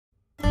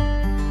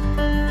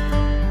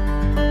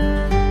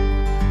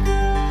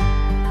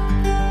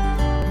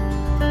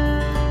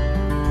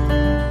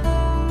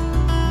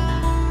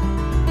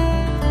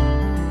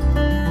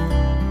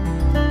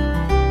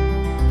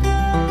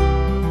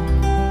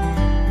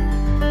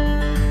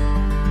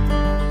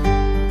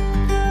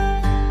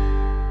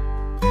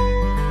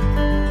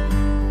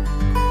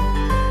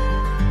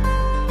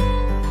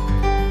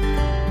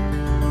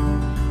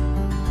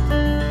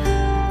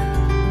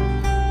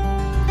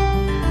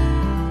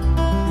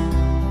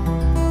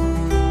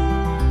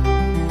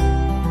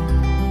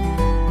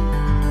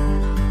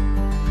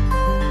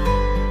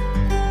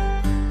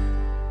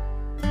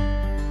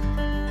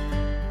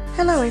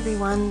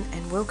everyone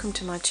and welcome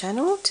to my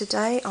channel.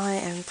 Today I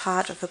am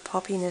part of a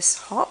Poppiness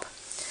Hop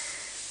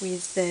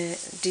with the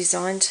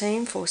design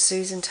team for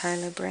Susan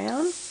Taylor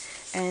Brown,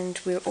 and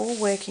we're all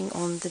working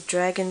on the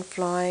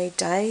Dragonfly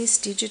Days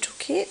digital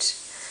kit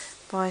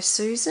by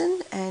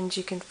Susan, and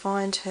you can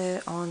find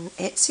her on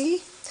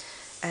Etsy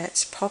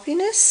at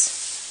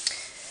Poppiness.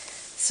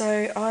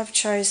 So I've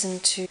chosen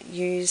to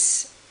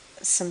use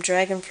some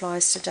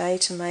dragonflies today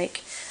to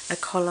make a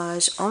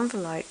collage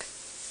envelope.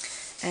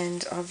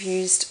 And I've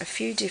used a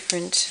few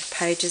different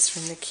pages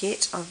from the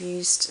kit. I've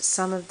used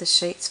some of the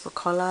sheets for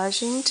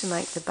collaging to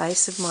make the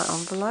base of my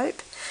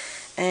envelope,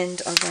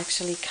 and I've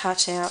actually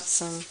cut out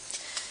some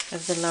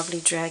of the lovely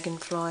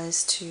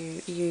dragonflies to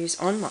use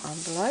on my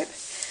envelope,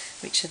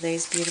 which are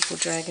these beautiful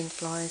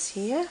dragonflies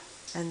here,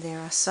 and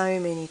there are so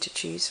many to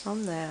choose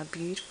from. They are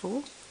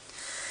beautiful.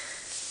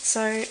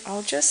 So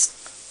I'll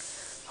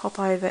just hop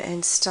over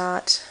and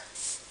start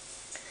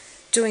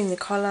doing the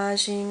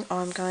collaging.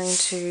 I'm going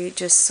to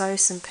just sew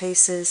some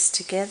pieces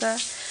together.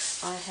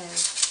 I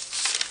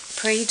have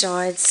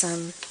pre-dyed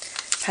some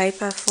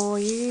paper for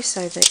you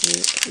so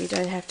that you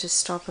don't have to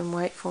stop and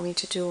wait for me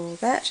to do all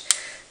that.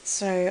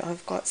 So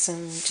I've got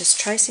some just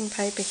tracing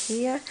paper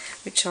here,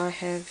 which I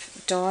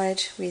have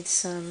dyed with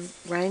some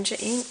Ranger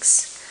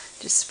inks,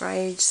 just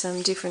sprayed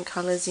some different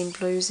colours in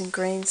blues and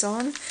greens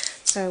on.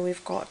 So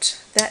we've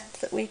got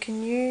that we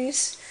can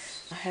use.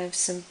 I have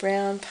some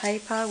brown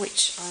paper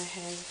which I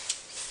have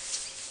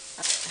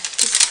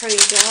just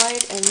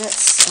pre-dyed, and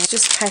that's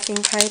just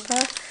packing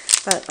paper,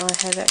 but I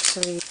have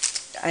actually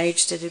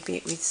aged it a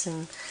bit with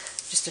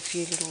just a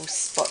few little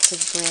spots of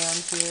brown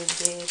here and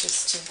there,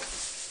 just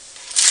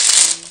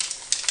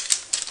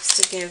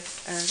to give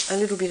a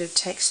little bit of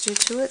texture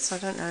to it. So I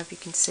don't know if you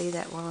can see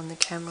that well on the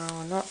camera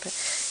or not, but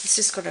it's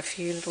just got a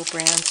few little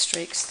brown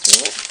streaks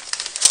through it.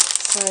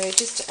 So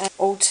just to add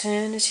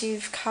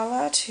alternative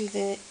colour to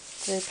the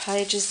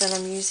pages that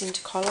I'm using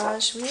to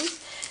collage with.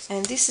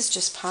 And this is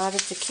just part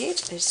of the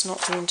kit, it's not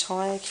the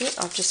entire kit.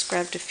 I've just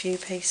grabbed a few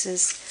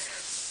pieces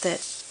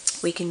that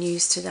we can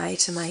use today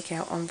to make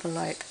our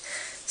envelope.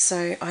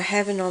 So I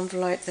have an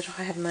envelope that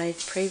I have made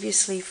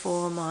previously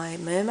for my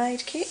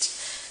mermaid kit,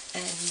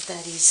 and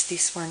that is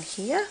this one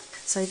here.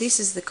 So this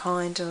is the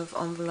kind of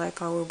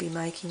envelope I will be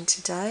making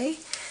today.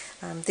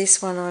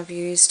 This one I've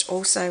used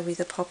also with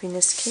a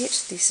Poppiness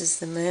kit. This is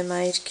the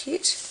mermaid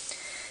kit,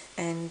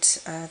 and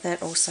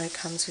that also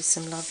comes with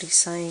some lovely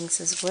sayings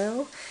as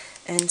well.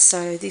 And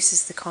so this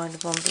is the kind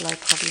of envelope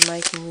I'll be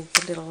making with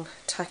the little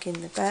tuck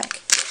in the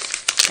back,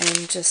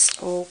 and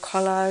just all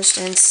collaged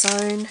and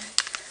sewn.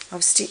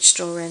 I've stitched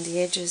all around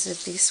the edges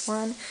of this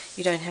one.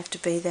 You don't have to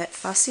be that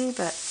fussy,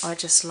 but I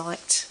just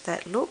liked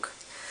that look.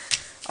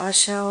 I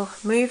shall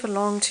move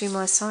along to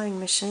my sewing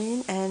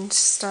machine and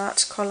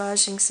start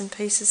collaging some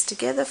pieces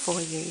together for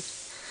you.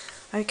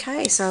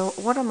 Okay, so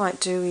what I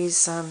might do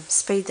is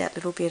speed that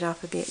little bit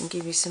up a bit and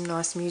give you some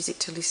nice music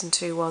to listen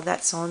to while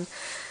that's on,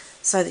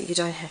 so that you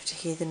don't have to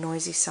hear the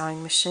noisy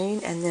sewing machine,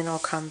 and then I'll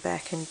come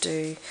back and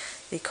do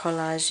the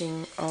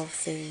collaging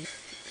of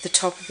the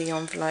top of the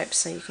envelope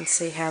so you can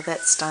see how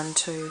that's done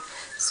too.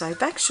 So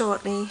back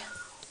shortly.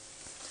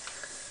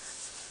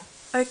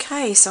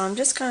 Okay, so I'm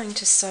just going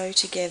to sew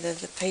together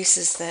the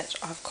pieces that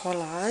I've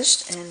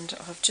collaged, and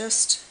I've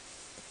just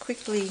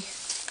quickly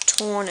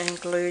torn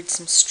and glued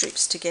some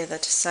strips together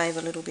to save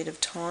a little bit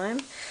of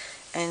time,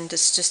 and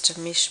it's just a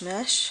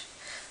mishmash.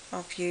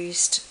 I've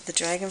used the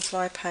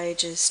dragonfly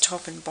pages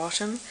top and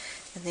bottom,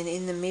 and then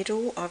in the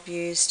middle I've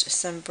used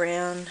some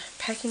brown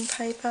packing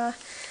paper,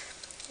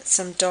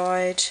 some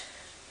dyed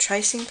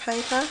tracing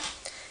paper,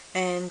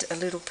 and a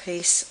little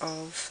piece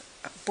of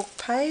book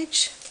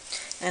page,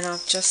 and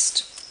I've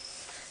just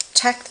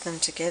tacked them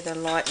together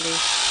lightly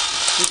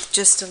with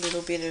just a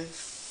little bit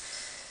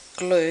of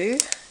glue,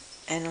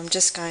 and I'm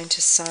just going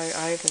to sew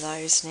over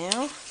those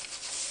now.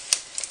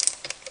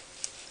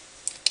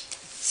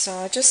 So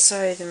I just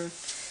sew them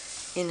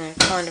in a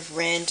kind of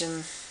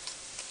random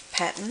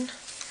pattern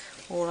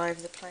all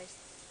over the place.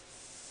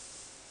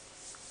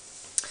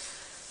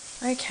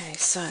 Okay,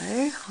 so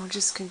I'll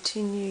just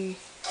continue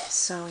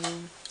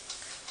sewing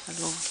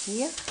along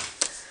here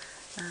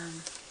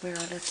where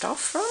I left off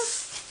from.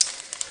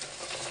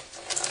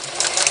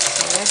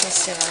 So as I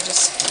said, I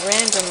just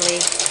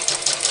randomly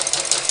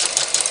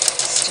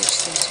stitch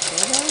them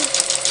together.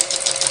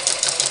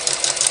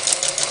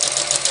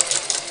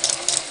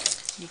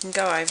 You can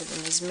go over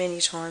them as many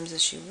times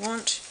as you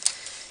want,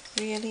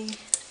 really,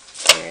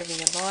 wherever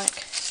you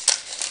like.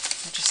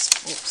 I'll just,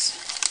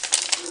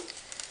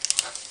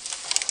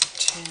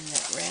 turn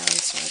that round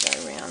so I go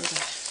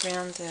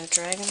round the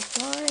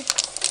dragonfly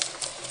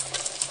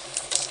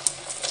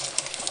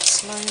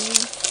slowly.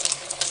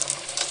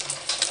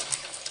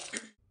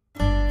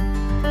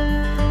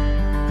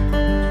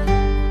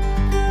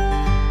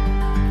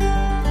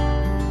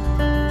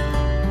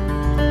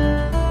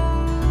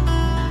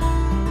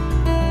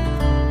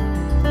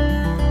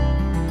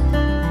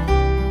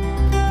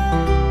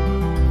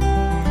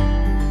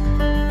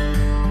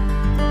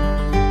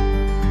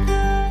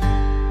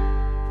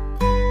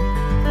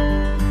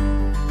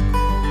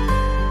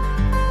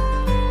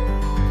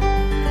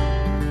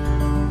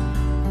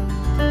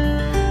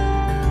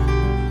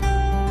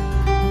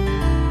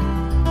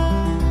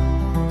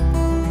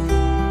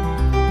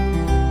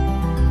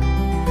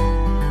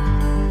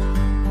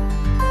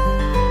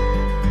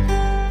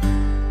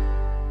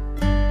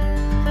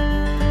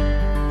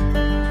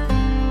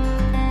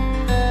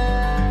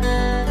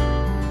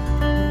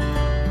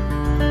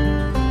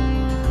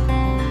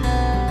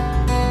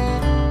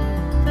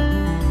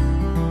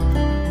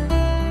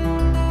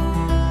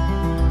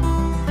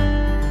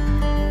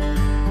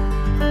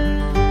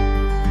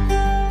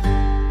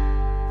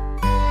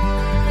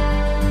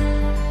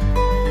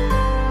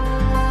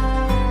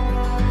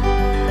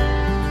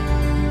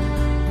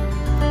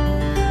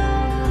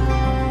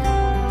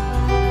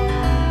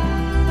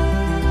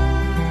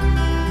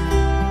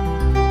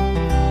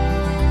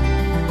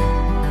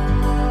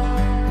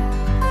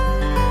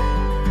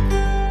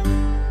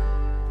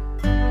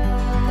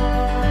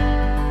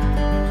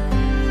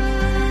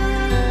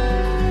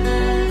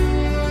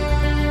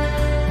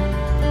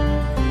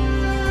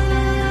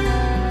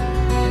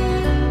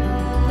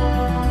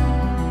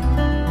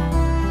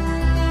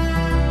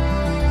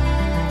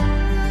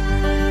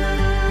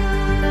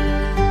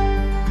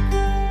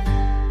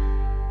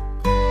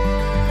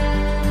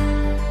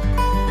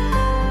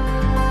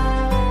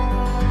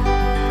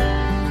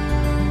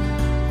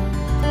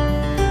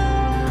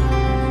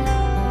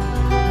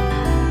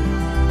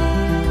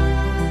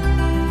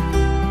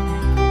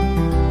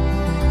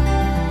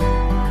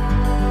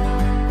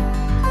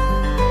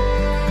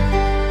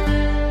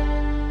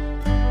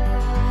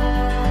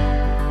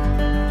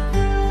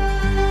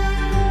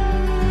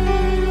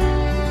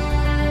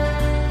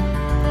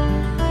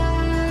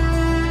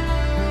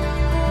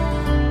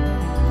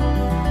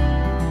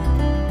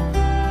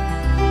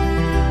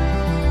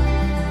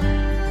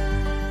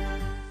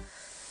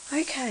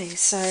 Okay,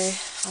 so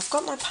I've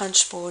got my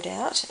punch board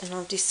out and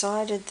I've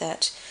decided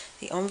that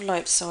the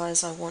envelope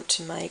size I want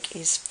to make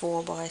is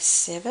 4 by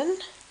 7,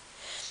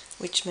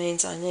 which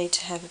means I need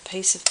to have a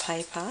piece of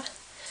paper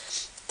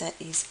that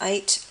is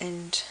 8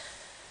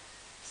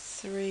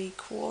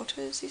 3/4,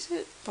 is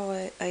it?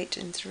 By 8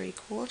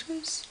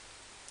 3/4.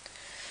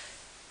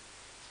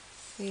 I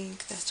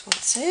think that's what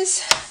it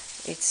says.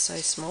 It's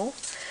so small.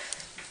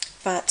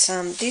 But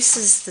this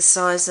is the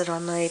size that I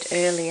made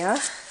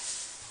earlier.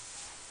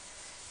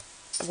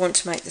 I want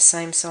to make the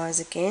same size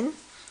again.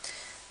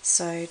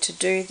 So to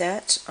do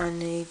that, I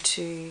need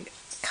to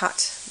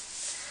cut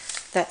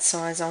that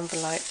size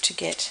envelope to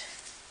get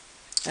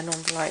an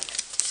envelope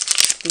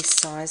this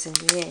size in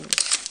the end.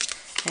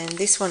 And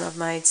this one I've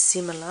made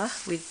similar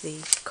with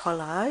the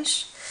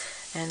collage,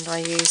 and I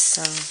use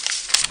some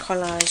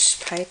collage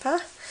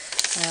paper,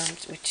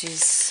 which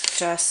is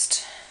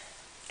just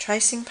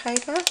tracing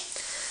paper,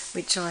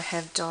 which I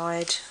have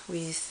dyed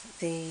with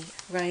the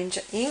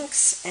Ranger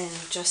inks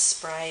and just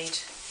sprayed.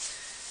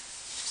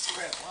 Just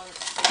grab one.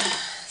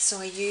 So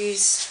I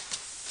use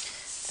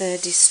the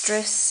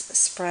Distress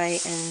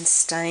Spray and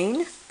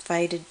Stain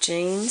Faded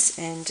Jeans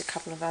and a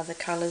couple of other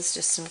colours,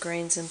 just some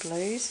greens and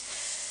blues,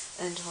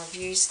 and I've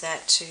used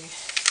that to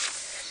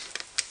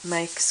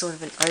make sort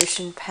of an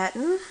ocean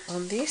pattern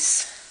on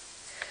this,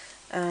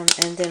 and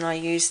then I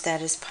used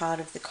that as part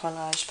of the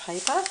collage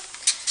paper,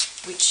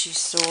 which you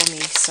saw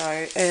me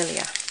sew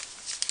earlier,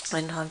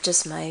 and I've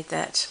just made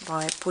that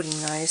by putting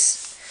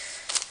those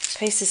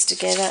pieces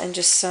together and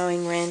just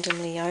sewing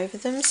randomly over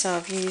them. So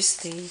I've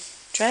used the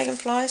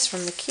dragonflies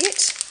from the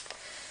kit,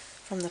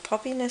 from the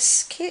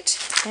Poppiness kit,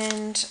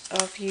 and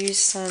I've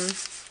used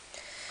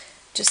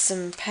just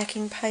some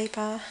packing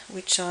paper,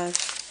 which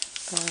I've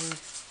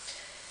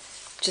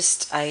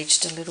just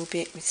aged a little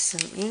bit with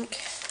some ink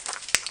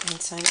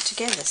and sewn it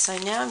together. So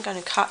now I'm going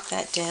to cut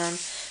that down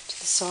to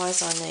the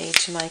size I need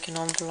to make an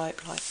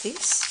envelope like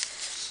this.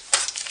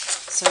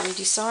 So we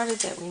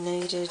decided that we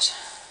needed,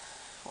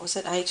 what was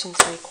it, 8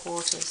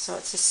 3/4, so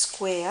it's a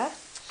square.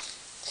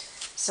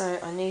 So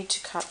I need to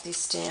cut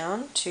this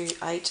down to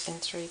 8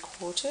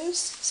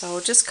 3/4, so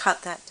I'll just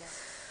cut that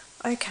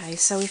down. Okay,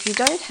 so if you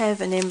don't have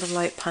an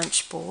envelope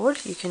punch board,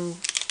 you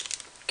can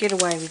get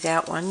away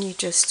without one. You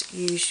just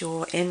use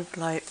your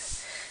envelope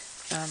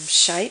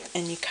shape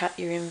and you cut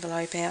your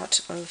envelope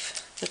out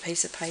of the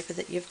piece of paper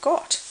that you've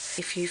got.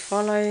 If you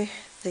follow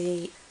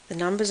the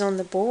numbers on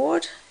the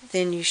board,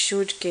 then you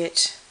should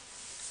get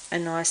a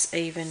nice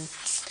even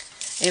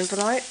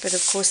envelope, but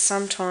of course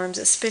sometimes,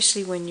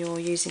 especially when you're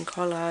using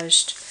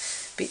collaged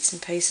bits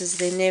and pieces,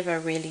 they're never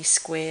really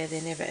square,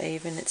 they're never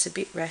even, it's a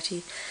bit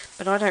ratty,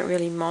 but I don't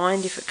really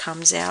mind if it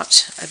comes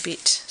out a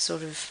bit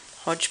sort of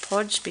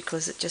hodgepodge,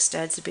 because it just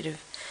adds a bit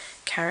of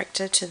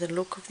character to the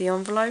look of the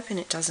envelope and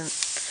it doesn't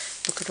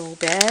look at all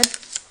bad.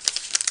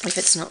 If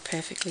it's not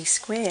perfectly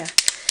square,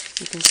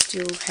 you can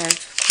still have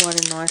quite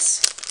a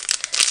nice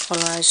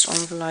collaged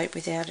envelope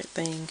without it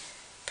being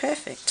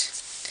perfect.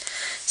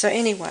 So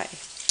anyway,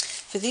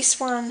 for this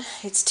one,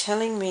 it's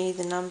telling me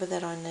the number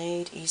that I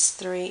need is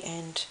 3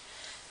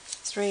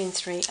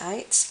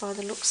 3/8 by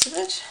the looks of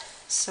it.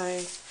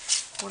 So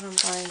what I'm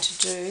going to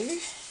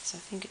do is, I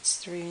think it's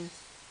 3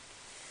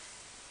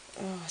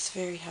 it's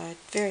very hard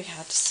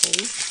to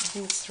see. I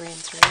think it's 3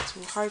 3/8.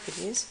 We'll hope it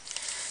is.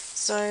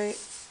 So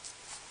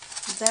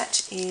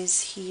that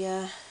is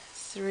here,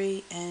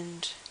 3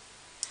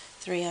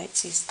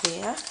 3/8 is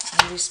there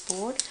on this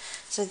board.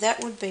 So that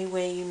would be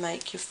where you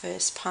make your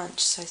first punch.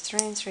 So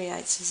 3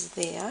 3/8 is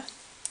there.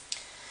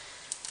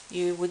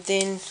 You would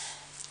then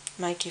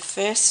make your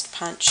first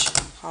punch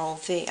hole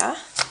there,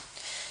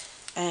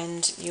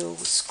 and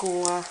you'll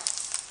score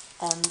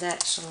on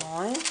that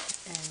line,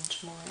 and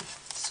my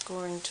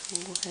scoring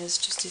tool has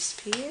just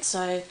disappeared.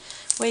 So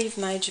where you've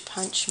made your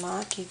punch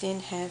mark, you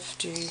then have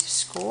to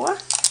score.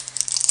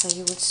 So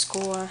you would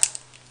score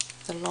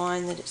the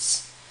line that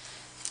it's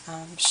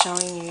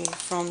showing you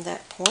from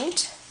that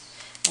point,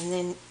 and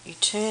then you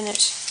turn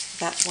it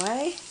that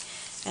way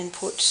and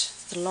put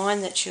the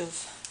line that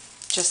you've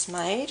just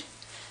made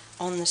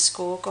on the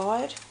score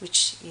guide,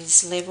 which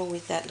is level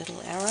with that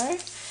little arrow.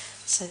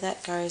 So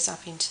that goes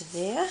up into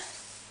there,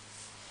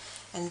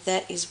 and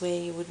that is where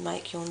you would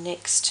make your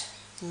next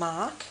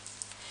mark,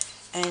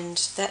 and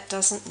that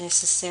doesn't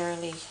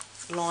necessarily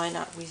line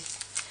up with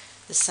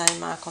the same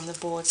mark on the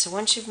board. So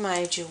once you've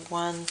made your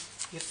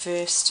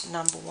first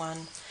number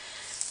 1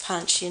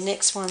 punch, your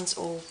next ones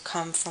all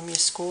come from your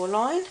score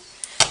line.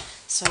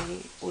 So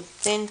you would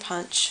then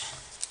punch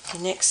the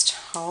next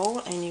hole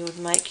and you would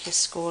make your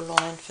score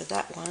line for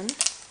that one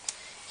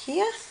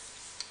here.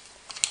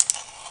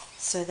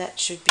 So that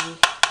should be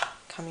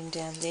coming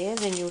down there.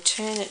 Then you'll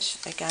turn it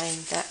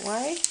again that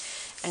way,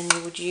 and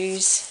you would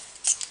use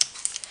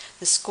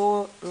the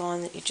score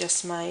line that you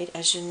just made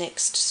as your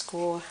next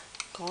score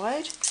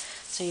guide.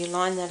 So you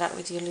line that up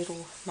with your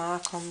little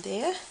mark on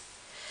there,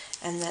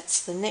 and that's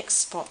the next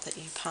spot that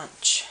you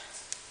punch.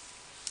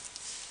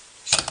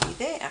 Should be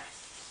there.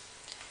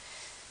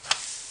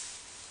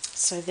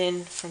 So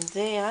then from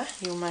there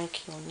you'll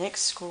make your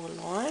next score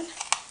line,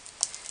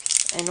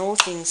 and all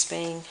things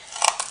being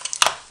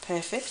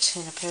perfect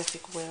in a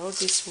perfect world,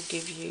 this will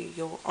give you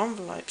your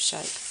envelope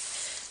shape.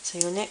 So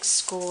your next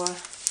score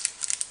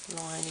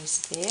line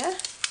is there.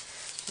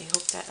 You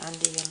hook that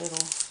under your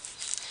little,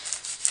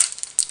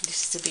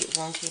 this is a bit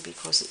wonky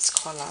because it's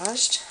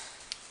collaged,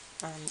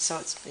 so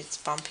it's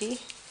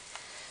bumpy.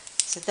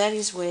 So that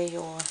is where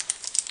your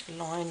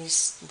line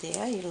is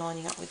there, you're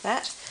lining up with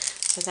that.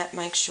 So that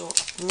makes your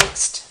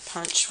next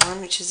punch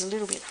one, which is a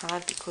little bit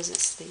hard because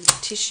it's the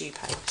tissue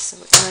paper, so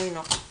it may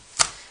not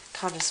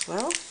cut as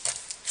well.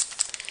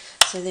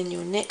 So then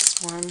your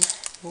next one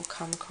will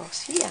come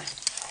across here.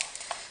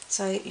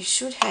 So you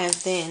should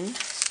have then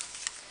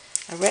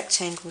a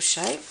rectangle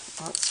shape.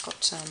 Oh, it's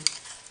got a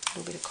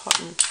little bit of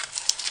cotton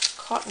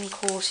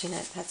caught in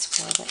it. That's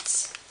why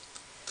that's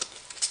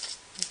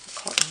the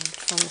cotton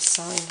from the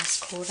sewing is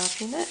caught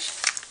up in it.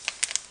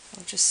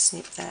 I'll just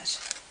snip that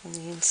on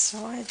the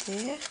inside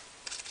there.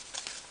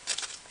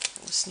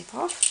 We'll snip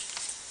off.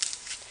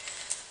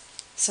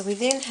 So we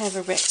then have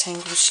a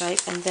rectangle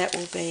shape, and that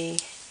will be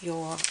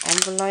your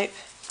envelope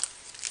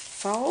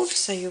fold.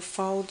 So you'll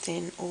fold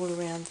then all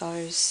around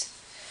those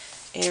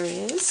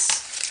areas.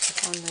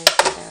 If I move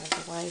that out of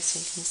the way so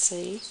you can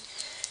see,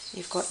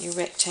 you've got your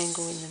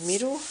rectangle in the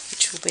middle,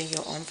 which will be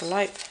your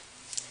envelope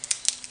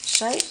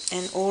shape,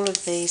 and all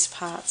of these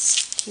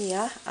parts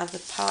here are the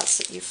parts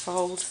that you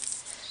fold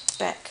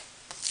back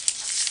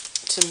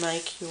to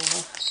make your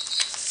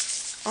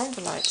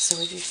envelope. So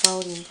if you're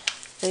folding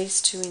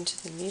these two into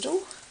the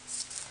middle,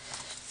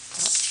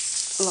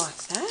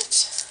 like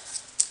that,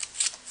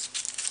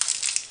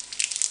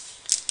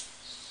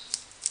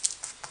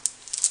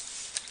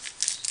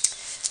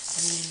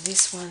 and then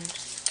this one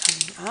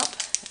coming up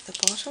at the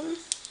bottom,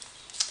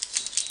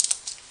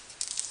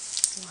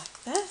 like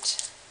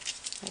that,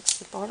 makes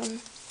the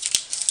bottom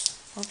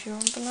of your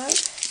envelope,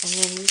 and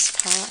then this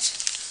part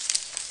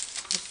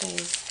would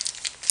be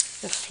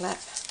the flap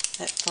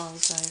that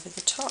folds over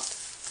the top.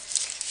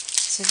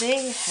 So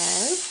there you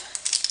have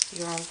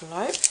your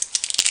envelope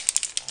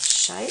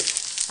shape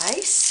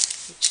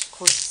base, which of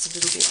course is a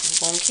little bit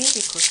wonky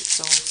because it's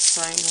all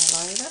sewn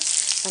all over,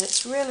 but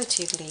it's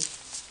relatively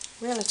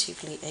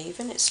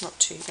even, it's not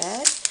too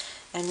bad.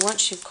 And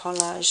once you've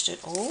collaged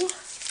it all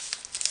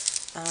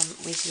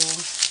with your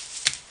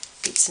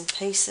bits and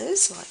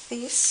pieces like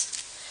this,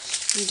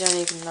 you don't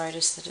even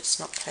notice that it's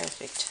not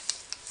perfect.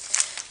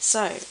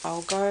 So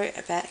I'll go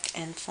back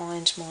and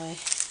find my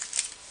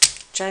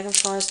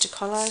dragonflies to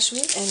collage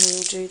with, and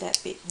we'll do that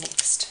bit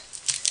next.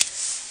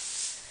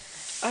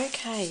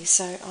 Okay,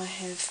 so I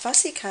have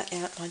fussy cut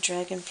out my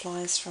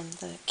dragonflies from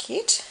the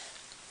kit,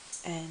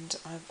 and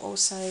I've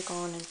also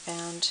gone and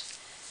found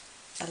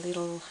a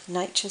little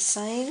nature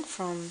saying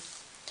from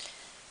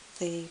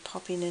the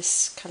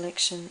Poppiness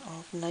collection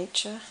of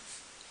nature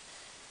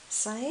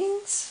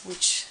sayings,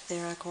 which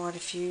there are quite a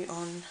few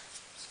on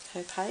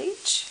her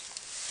page.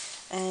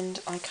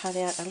 And I cut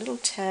out a little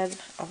tab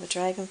of a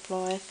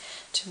dragonfly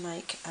to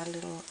make a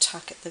little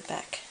tuck at the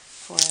back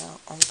for our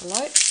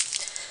envelope.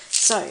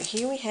 So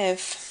here we have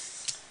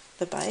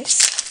the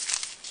base.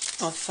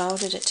 I've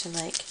folded it to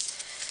make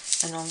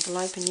an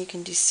envelope, and you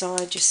can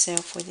decide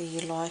yourself whether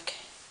you like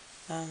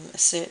a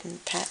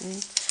certain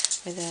pattern,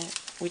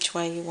 which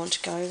way you want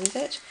to go with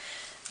it.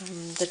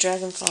 The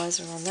dragonflies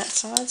are on that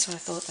side, so I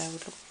thought they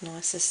would look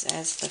nicest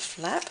as the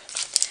flap.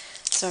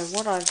 So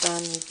what I've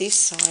done with this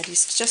side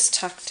is just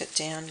tucked it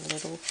down a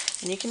little,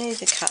 and you can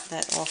either cut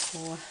that off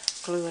or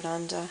glue it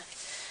under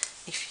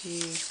if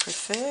you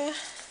prefer,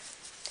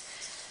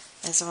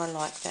 as I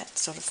like that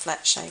sort of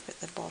flat shape at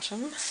the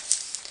bottom.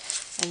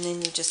 And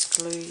then you just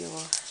glue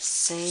your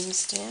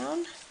seams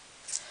down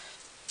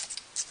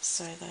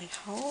so they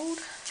hold.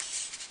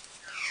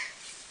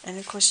 And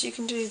of course you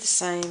can do the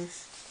same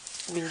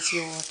with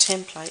your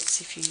templates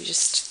if you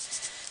just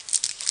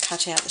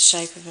cut out the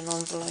shape of an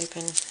envelope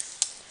and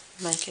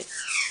make it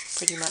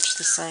pretty much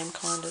the same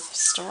kind of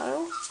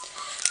style.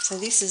 So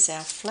this is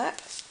our flap.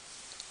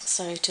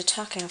 So to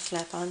tuck our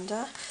flap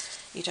under,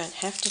 you don't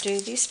have to do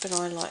this, but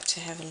I like to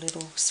have a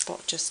little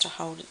spot just to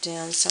hold it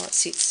down so it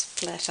sits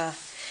flatter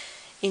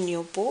in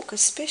your book,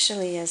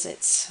 especially as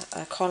it's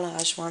a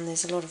collage one.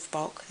 There's a lot of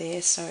bulk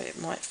there, so it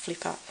might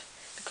flip up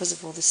because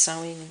of all the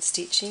sewing and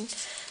stitching.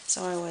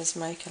 So I always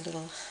make a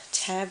little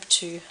tab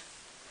to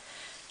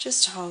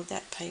just hold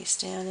that piece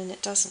down, and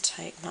it doesn't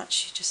take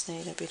much. You just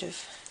need a bit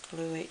of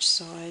glue each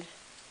side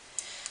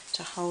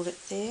to hold it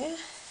there,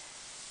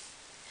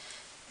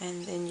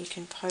 and then you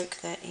can poke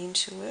that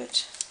into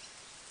it.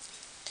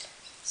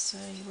 So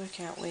you work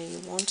out where you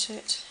want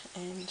it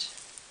and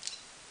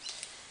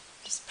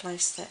just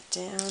place that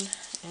down,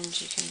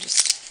 and you can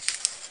just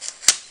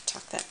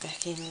tuck that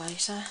back in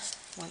later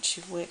once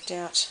you've worked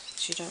out,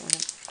 because you don't want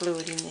to glue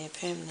it in there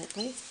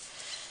permanently,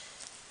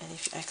 and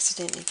if you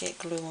accidentally get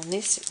glue on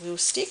this, it will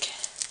stick.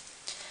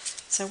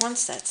 So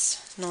once that's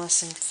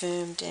nice and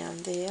firm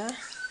down there,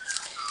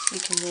 you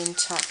can then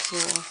tuck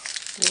your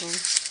little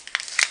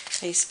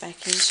piece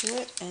back into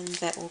it, and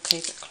that will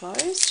keep it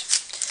closed.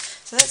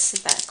 So that's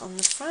the back. On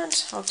the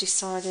front, I've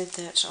decided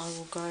that I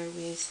will go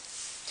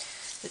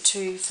with the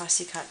 2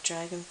 fussy cut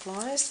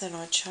dragonflies that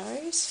I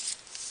chose.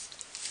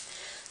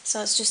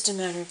 So it's just a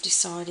matter of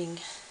deciding,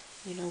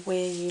 you know,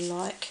 where you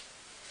like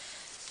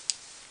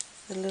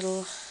the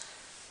little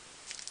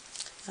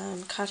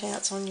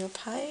cutouts on your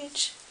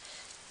page,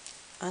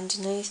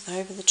 underneath,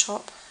 over the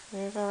top,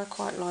 wherever. I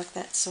quite like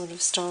that sort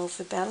of style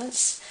for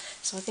balance.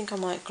 So I think I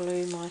might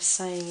glue my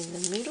saying in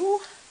the middle,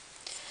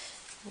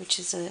 which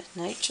is a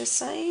nature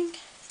saying,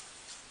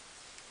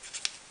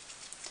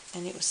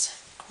 and it was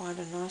quite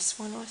a nice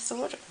one, I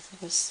thought. It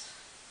was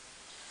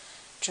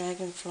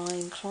dragonfly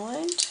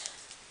inclined.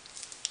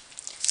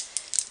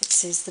 It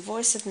says, "The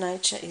voice of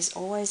nature is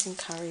always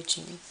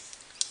encouraging."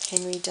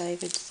 Henry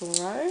David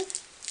Thoreau.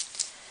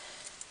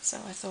 So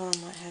I thought I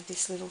might have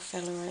this little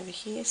fella over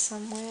here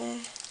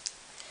somewhere.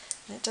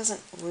 And it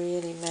doesn't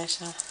really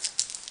matter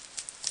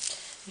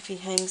if he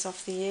hangs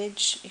off the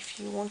edge if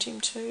you want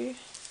him to.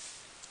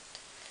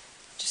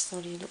 Just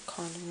thought he looked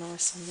kind of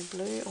nice on the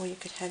blue, or you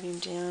could have him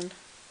down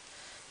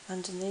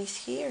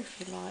underneath here if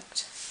you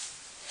liked.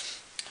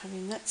 Have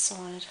him that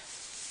side.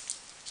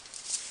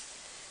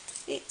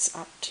 It's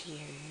up to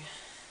you.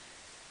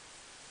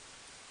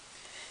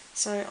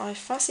 So I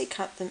fussy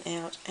cut them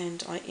out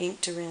and I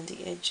inked around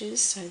the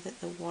edges so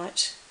that the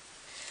white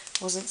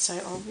wasn't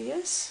so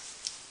obvious.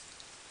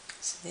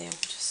 So there,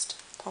 we'll just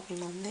pop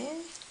him on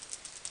there.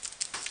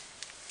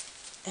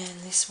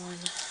 And this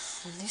one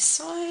on this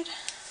side.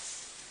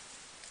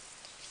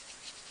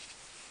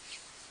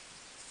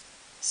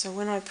 So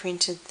when I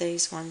printed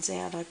these ones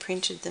out, I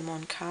printed them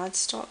on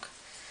cardstock,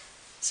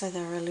 so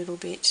they were a little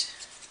bit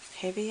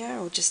heavier,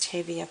 or just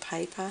heavier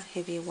paper,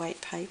 heavier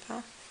weight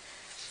paper.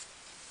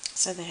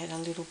 So they had a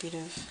little bit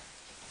of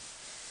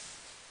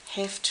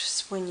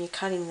heft. When you're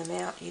cutting them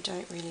out, you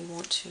don't really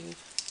want to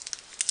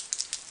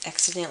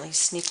accidentally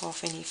snip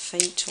off any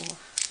feet, or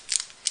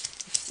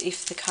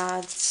if the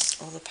cards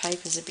or the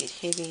paper's a bit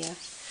heavier,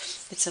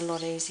 it's a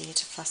lot easier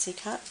to fussy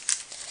cut.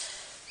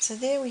 So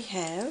there we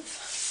have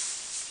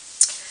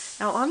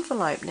our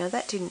envelope. Now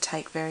that didn't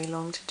take very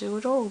long to do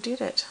at all, did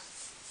it?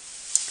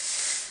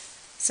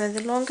 So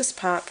the longest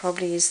part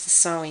probably is the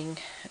sewing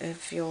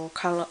of your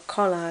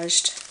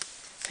collaged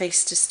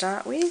piece to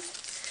start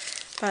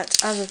with, but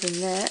other than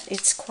that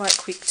it's quite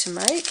quick to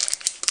make.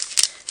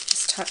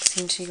 Just tucks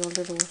into your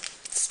little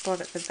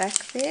spot at the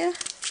back there,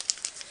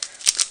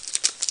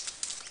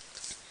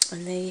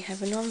 and there you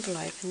have an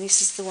envelope. And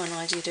this is the one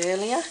I did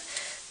earlier.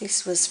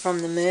 This was from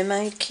the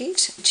mermaid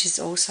kit, which is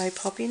also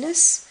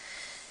Poppiness,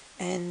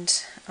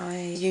 and I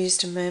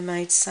used a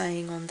mermaid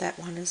saying on that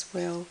one as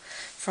well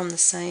from the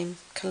same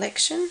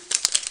collection,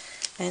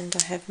 and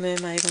I have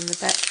mermaid on the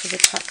back for the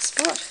tuck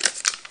spot.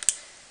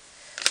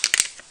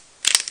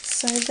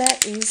 So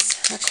that is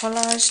a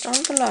collaged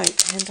envelope,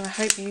 and I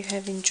hope you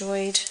have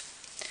enjoyed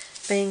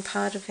being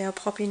part of our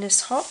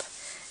Poppiness Hop,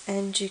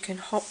 and you can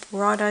hop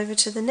right over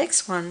to the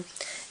next one,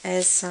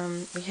 as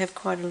we have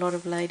quite a lot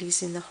of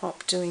ladies in the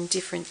hop doing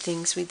different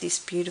things with this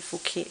beautiful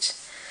kit,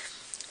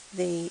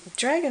 the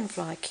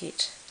Dragonfly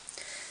kit.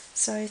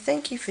 So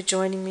thank you for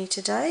joining me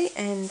today,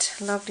 and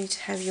lovely to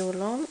have you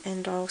along,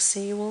 and I'll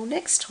see you all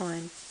next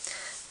time.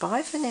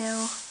 Bye for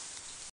now.